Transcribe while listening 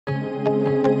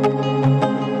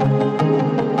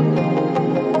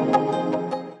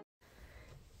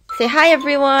Say hi,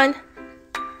 everyone.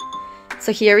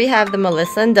 So here we have the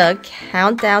Melissa and Doug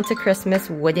Countdown to Christmas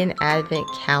wooden advent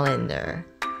calendar.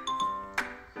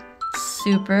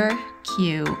 Super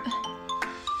cute.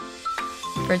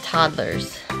 For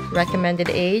toddlers. Recommended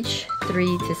age 3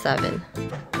 to 7.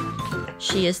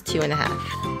 She is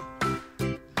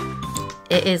 2.5.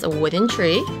 It is a wooden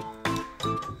tree.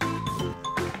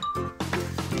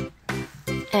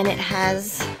 And it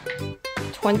has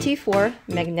 24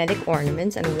 magnetic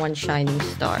ornaments and 1 shining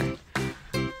star.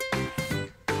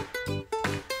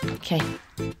 Okay,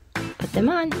 put them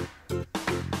on.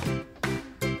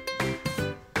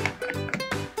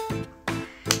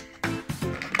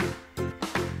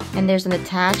 And there's an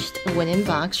attached wooden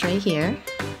box right here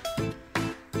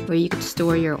where you could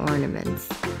store your ornaments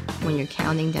when you're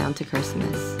counting down to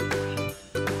Christmas.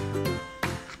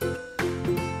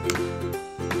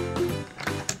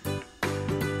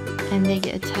 And they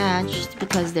get attached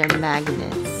because they're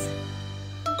magnets.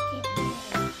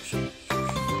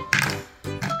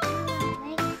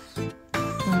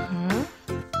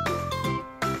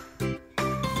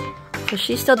 So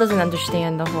she still doesn't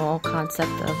understand the whole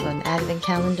concept of an advent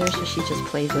calendar, so she just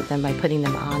plays with them by putting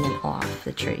them on and off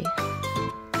the tree.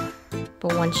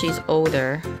 But once she's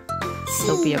older,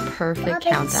 it'll be a perfect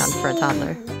countdown for a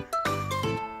toddler.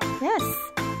 Yes!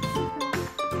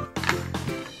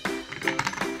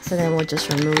 So then we'll just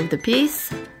remove the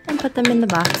piece and put them in the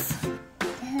box.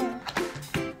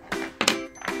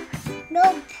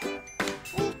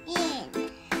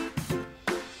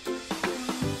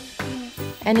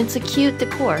 And it's a cute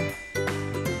decor.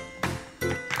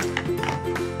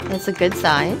 It's a good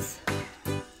size.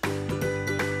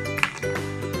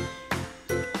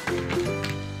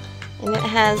 And it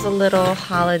has a little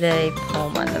holiday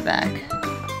poem on the back.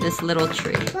 This little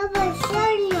tree. Papa,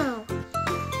 show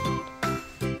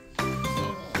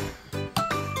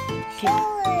Okay.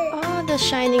 Oh, the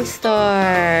shining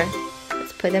star.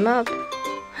 Let's put him up.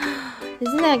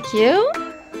 Isn't that cute?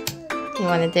 You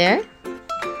want it there?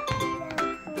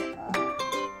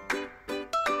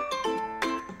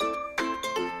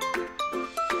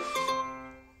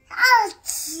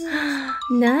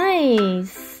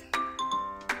 Nice.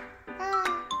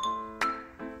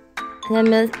 And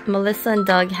then Melissa and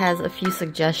Doug has a few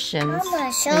suggestions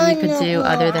that you could do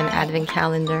other than advent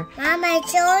calendar. Mama,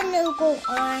 go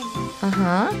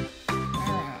on.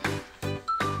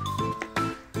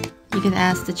 You can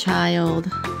ask the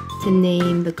child to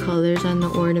name the colors on the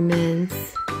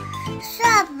ornaments.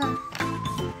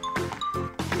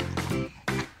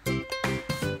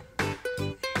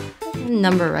 And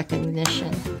number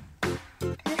recognition.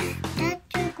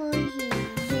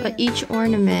 But each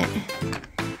ornament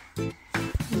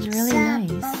is really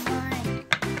nice.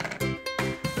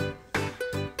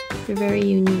 They're very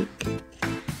unique.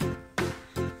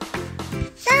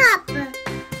 Stop!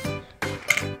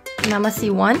 Mama, see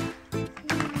one?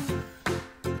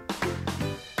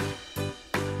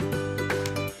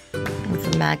 It's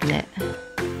a magnet on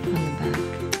the back.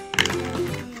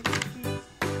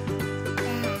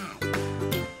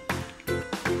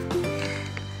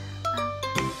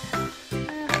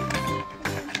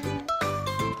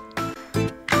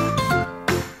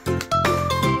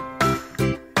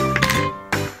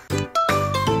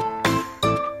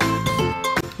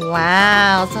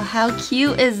 Wow, so how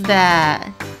cute is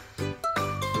that?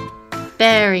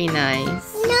 Very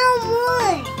nice. No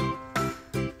more.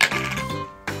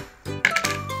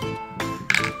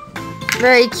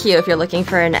 Very cute if you're looking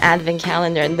for an advent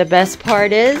calendar. And the best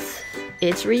part is,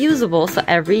 it's reusable, so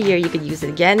every year you could use it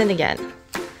again and again.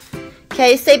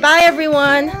 Okay, say bye,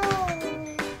 everyone.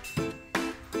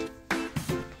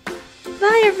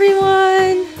 Bye,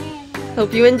 everyone.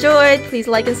 Hope you enjoyed. Please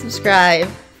like and subscribe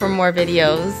for more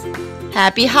videos.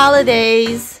 Happy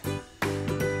holidays!